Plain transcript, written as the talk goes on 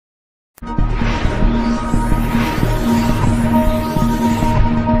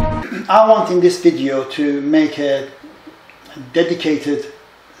I want in this video to make a dedicated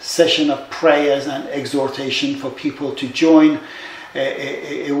session of prayers and exhortation for people to join.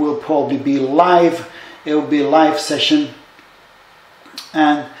 It will probably be live. It will be a live session,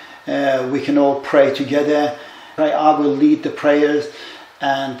 and we can all pray together. I will lead the prayers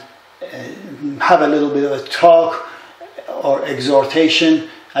and have a little bit of a talk or exhortation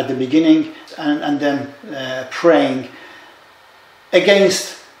at the beginning, and then praying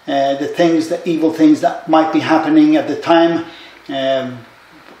against the things, the evil things that might be happening at the time,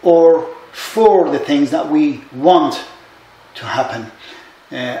 or for the things that we want to happen.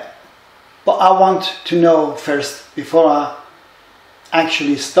 But I want to know first, before I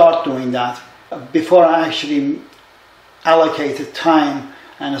actually start doing that, before I actually allocate a time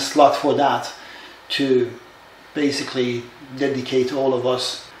and a slot for that, to basically dedicate all of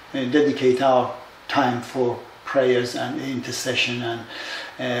us, dedicate our time for prayers and intercession and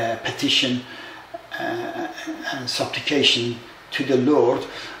petition and supplication to the Lord.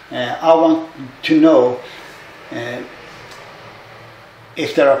 I want to know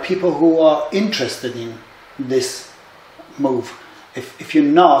if there are people who are interested in this move. If you're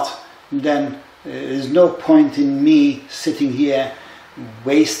not, then there's no point in me sitting here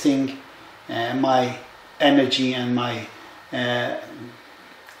wasting my energy and my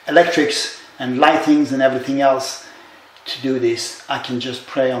electrics and lightings and everything else to do this. I can just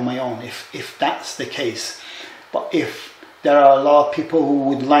pray on my own if that's the case. But if there are a lot of people who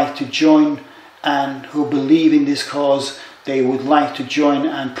would like to join and who believe in this cause, they would like to join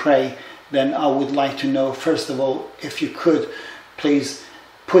and pray, then I would like to know, first of all, if you could please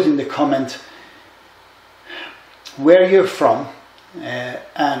put in the comment where you're from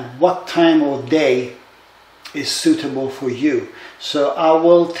and what time or day is suitable for you. So I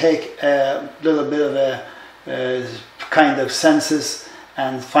will take a little bit of a kind of census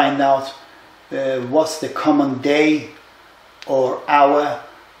and find out what's the common day or hour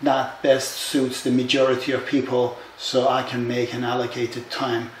that best suits the majority of people, so I can make an allocated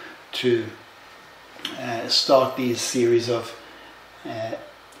time to start these series of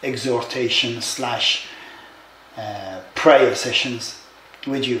exhortation slash prayer sessions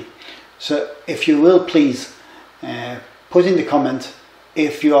with you. So if you will please put in the comment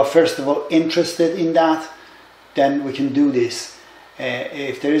if you are first of all interested in that, then we can do this.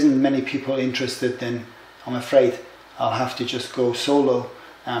 If there isn't many people interested, then I'm afraid I'll have to just go solo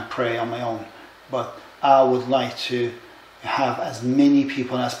and pray on my own. But I would like to have as many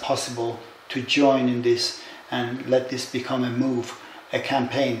people as possible to join in this and let this become a move, a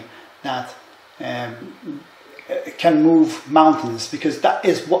campaign that can move mountains, because that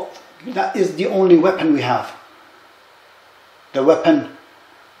is the only weapon we have. The weapon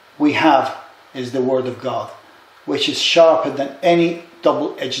we have is the Word of God, which is sharper than any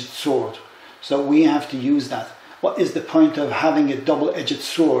double-edged sword. So we have to use that. What is the point of having a double-edged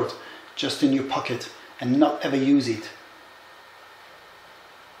sword just in your pocket and not ever use it?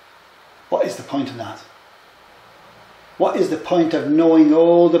 What is the point of that? What is the point of knowing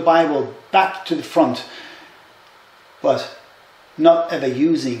all the Bible back to the front, but not ever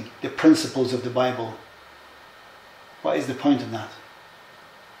using the principles of the Bible? What is the point of that?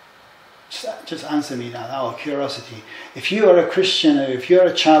 Just answer me that out of curiosity. If you are a Christian, or if you are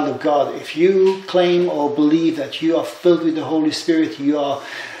a child of God, if you claim or believe that you are filled with the Holy Spirit, you are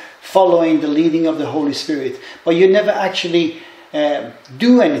following the leading of the Holy Spirit, but you never actually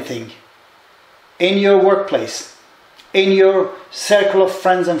do anything in your workplace, in your circle of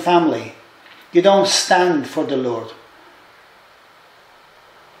friends and family, you don't stand for the Lord.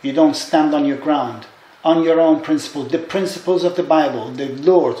 You don't stand on your ground, on your own principles, the principles of the Bible, the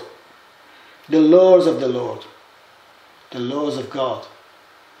Lord, the laws of the Lord, the laws of God.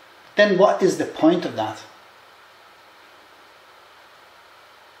 Then what is the point of that?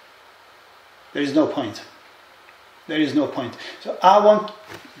 There is no point. There is no point. So I want,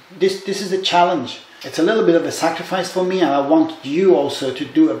 this is a challenge. It's a little bit of a sacrifice for me, and I want you also to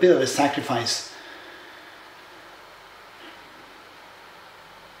do a bit of a sacrifice.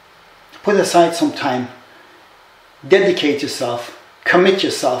 Put aside some time. Dedicate yourself. Commit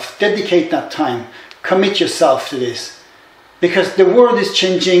yourself. Dedicate that time. Commit yourself to this. Because the world is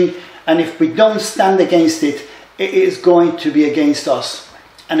changing, and if we don't stand against it, it is going to be against us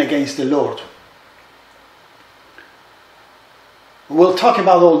and against the Lord. We'll talk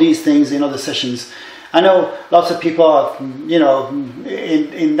about all these things in other sessions. I know lots of people are,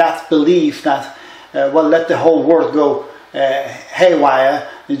 in that belief that, well, let the whole world go haywire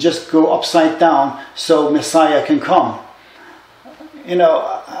and just go upside down so Messiah can come.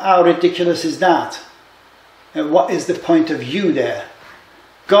 How ridiculous is that? What is the point of you there?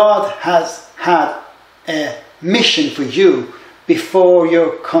 God has had a mission for you before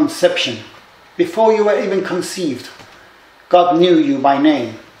your conception, before you were even conceived. God knew you by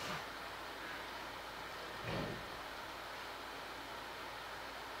name.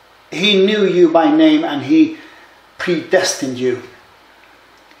 He knew you by name and He predestined you.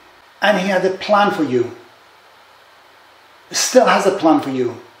 And He had a plan for you. Still has a plan for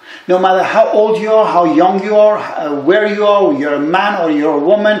you. No matter how old you are, how young you are, where you are, you're a man or you're a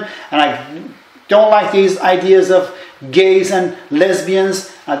woman. And I don't like these ideas of gays and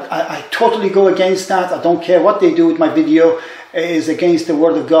lesbians. I totally go against that. I don't care what they do with my video. It is against the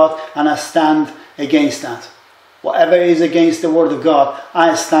Word of God, and I stand against that. Whatever is against the Word of God,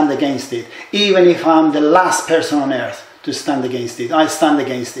 I stand against it. Even if I'm the last person on earth to stand against it, I stand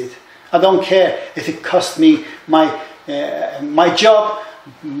against it. I don't care if it costs me my job,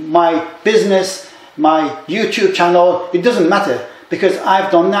 my business, my YouTube channel. It doesn't matter, because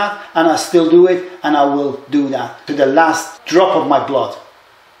I've done that and I still do it, and I will do that to the last drop of my blood,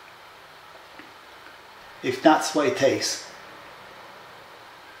 if that's what it takes.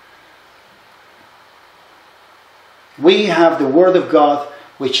 We have the Word of God,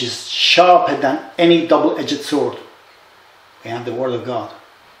 which is sharper than any double-edged sword. We have the Word of God.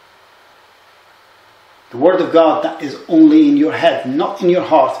 The Word of God that is only in your head, not in your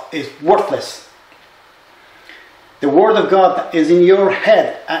heart, is worthless. The Word of God that is in your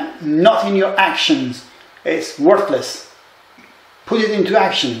head and not in your actions is worthless. Put it into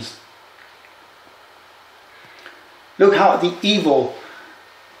actions. Look how the evil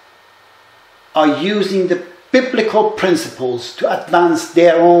are using the biblical principles to advance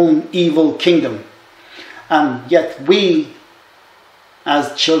their own evil kingdom. And yet we,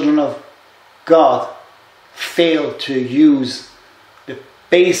 as children of God, fail to use the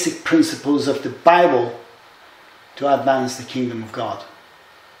basic principles of the Bible to advance the kingdom of God.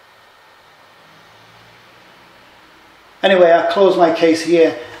 Anyway, I close my case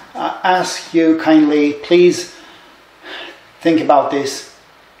here. I ask you kindly, please think about this.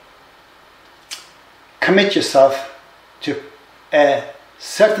 Commit yourself to a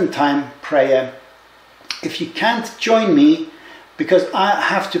certain time prayer. If you can't join me, because I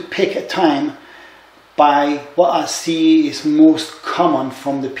have to pick a time by what I see is most common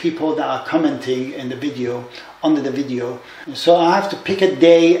from the people that are commenting in the video, under the video. So I have to pick a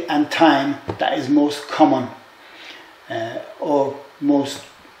day and time that is most common or most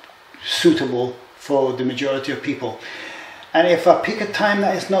suitable for the majority of people. And if I pick a time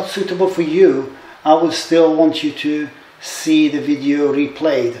that is not suitable for you, I would still want you to see the video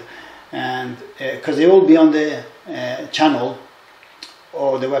replayed, and because it will be on the channel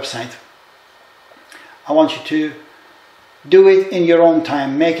or the website. I want you to do it in your own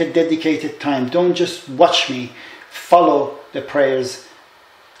time. Make a dedicated time. Don't just watch me. Follow the prayers.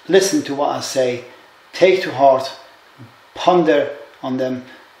 Listen to what I say. Take to heart. Ponder on them.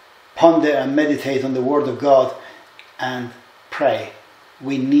 Ponder and meditate on the Word of God, and pray.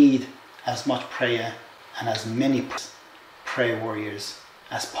 We need as much prayer and as many prayer warriors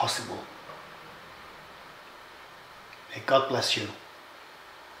as possible. May God bless you.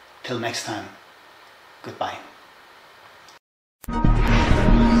 Till next time. Goodbye.